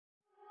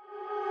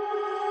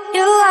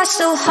are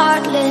so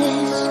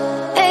heartless,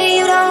 and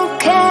you don't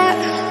care.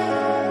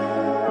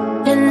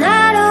 And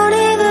I don't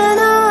even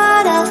know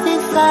what I've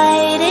been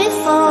fighting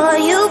for.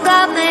 You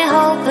got me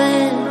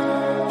hoping,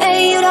 and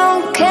you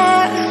don't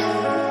care.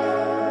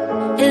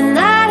 And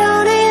I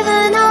don't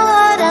even know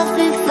what I've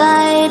been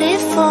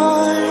fighting for.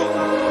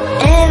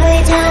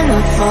 Every time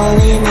I fall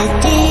in the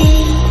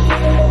deep,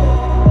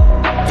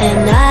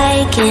 and I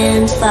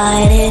can't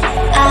fight it,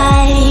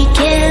 I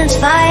can't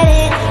fight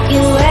it.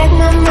 You wreck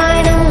my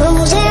mind, I'm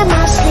losing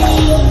my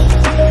sleep.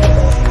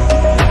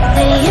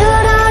 And you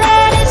know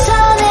that it's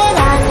all that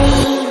I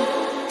need,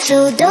 so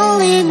don't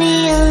leave me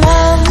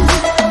alone.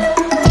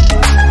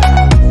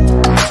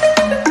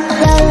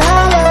 La la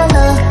la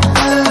la,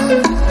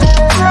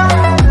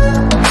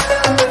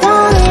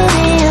 don't leave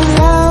me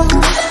alone.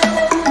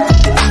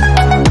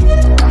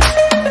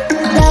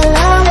 La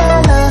la la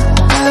la,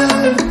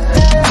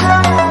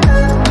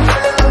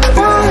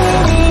 don't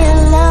leave me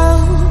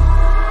alone.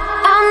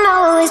 I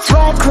know it's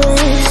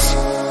reckless,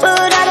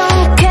 but I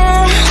don't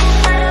care.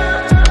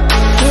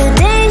 You're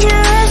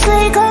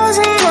dangerously close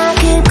and I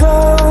keep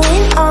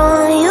going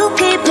on. You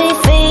keep me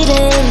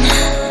fading,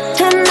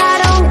 and I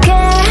don't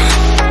care.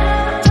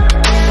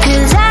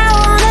 'Cause I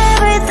want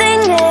everything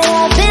that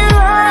I've been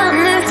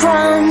running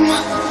from.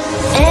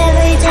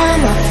 Every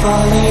time I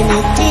fall in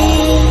the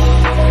deep,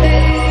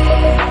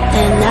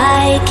 and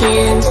I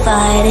can't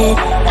fight it,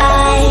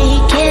 I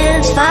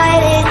can't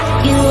fight it.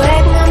 You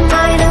wreck my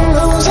mind, I'm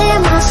losing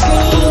my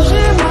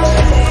sleep.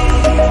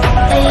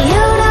 And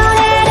you know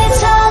that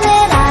it's all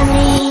that I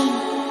need,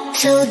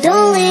 so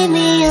don't leave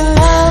me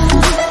alone.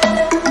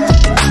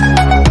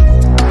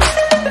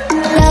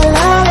 La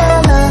la la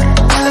la,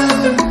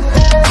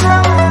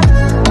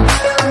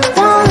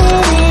 don't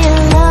leave me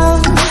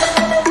alone.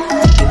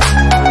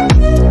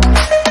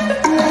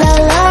 La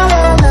la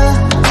la la,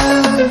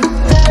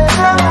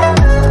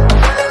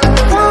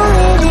 don't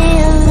leave me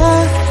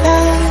alone.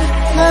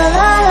 La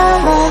la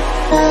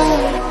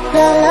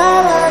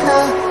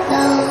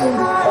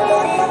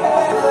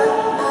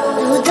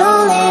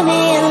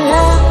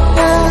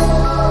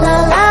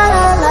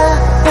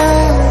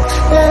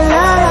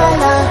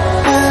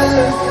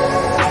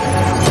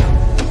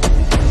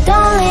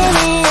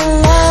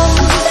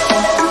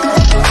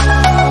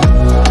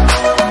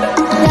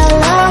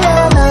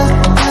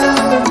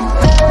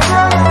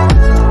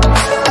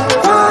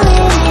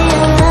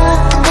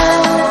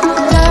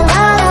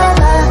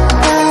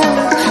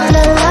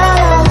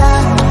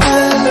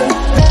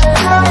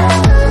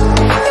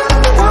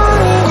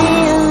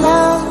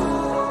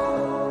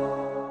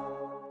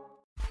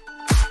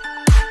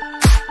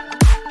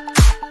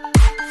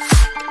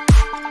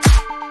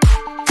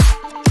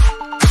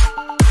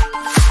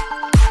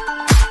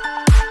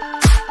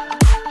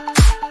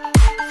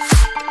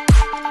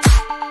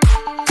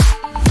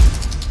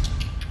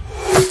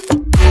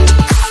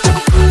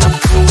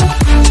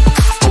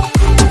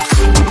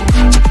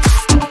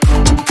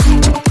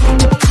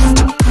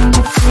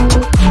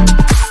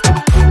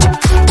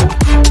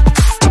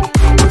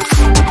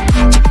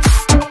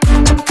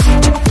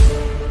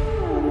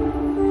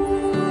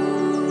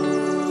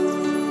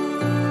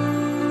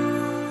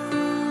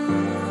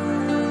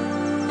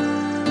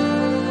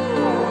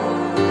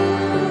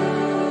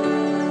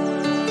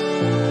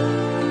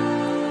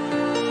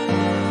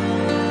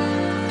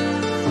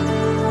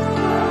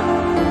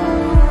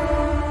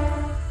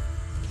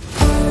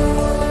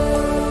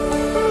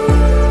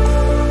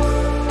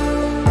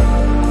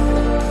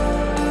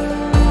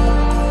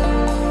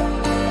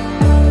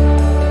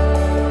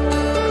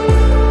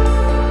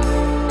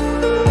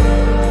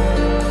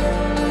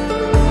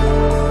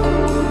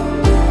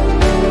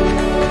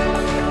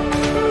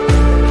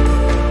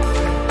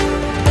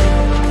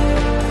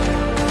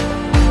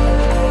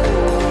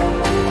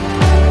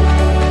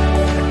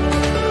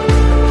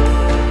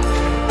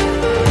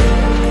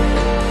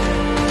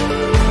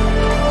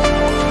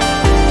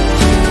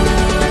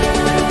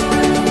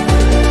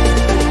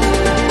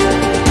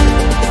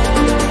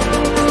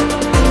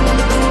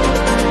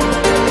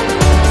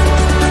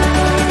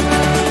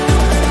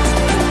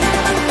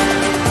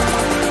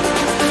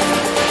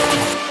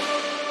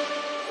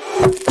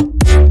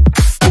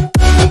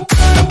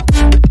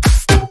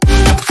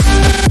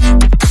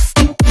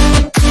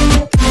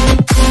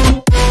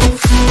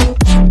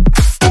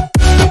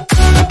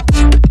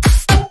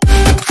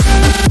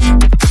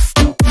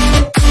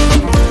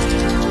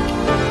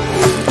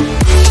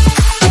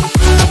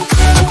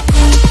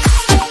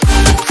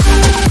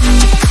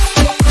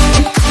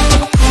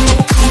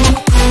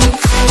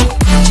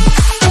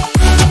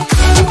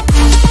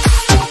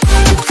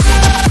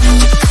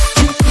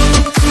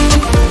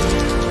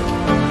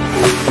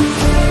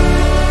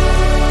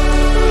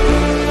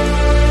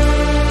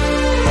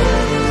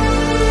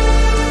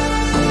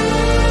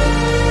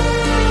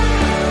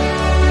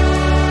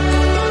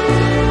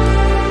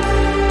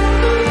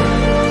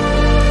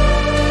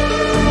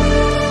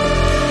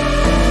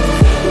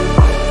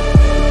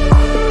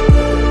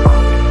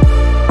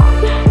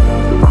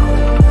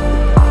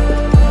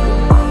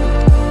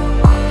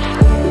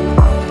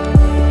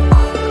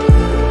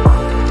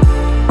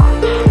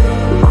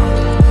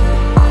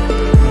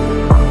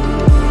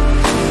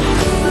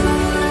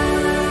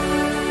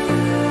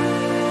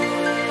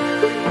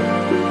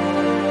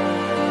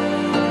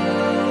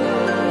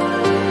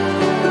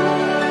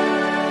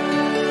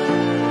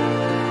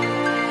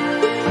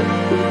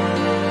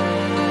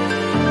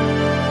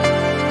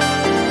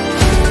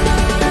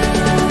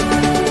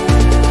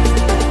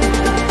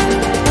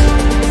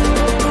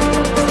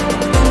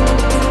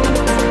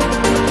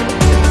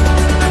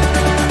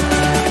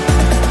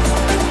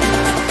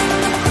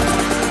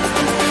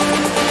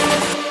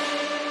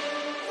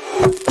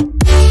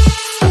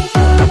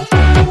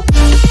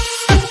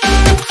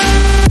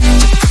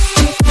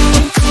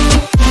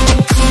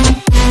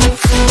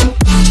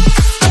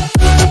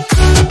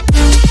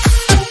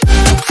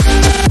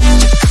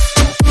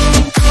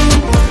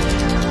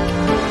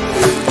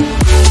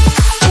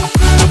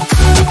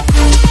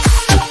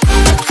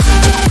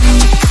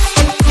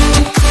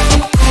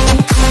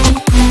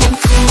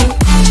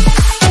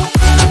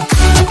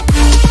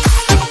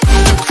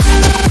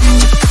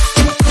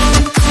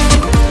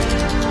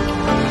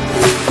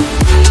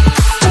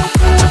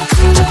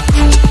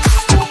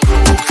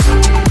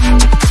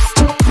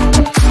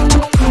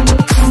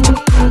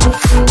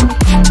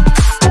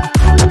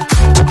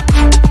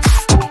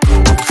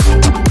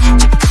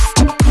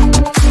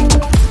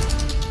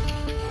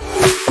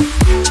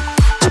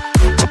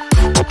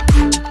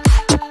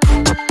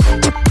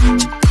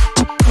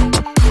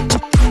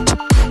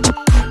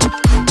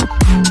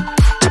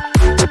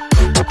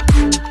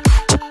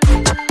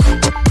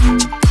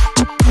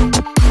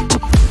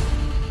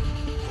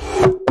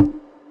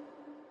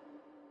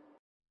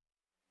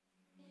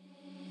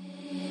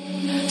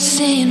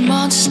Seeing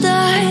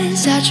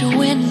monsters at your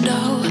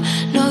window.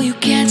 No, you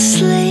can't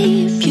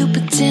sleep, you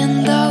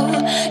pretend though.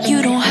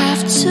 You don't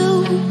have to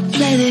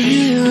play the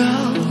hero,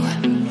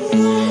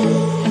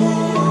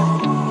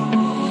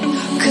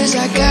 'cause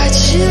I got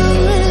you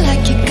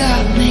like you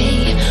got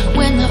me.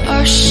 When the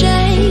earth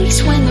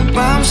shakes, when the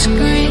bombs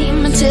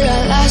scream, until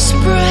our last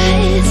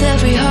breath,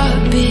 every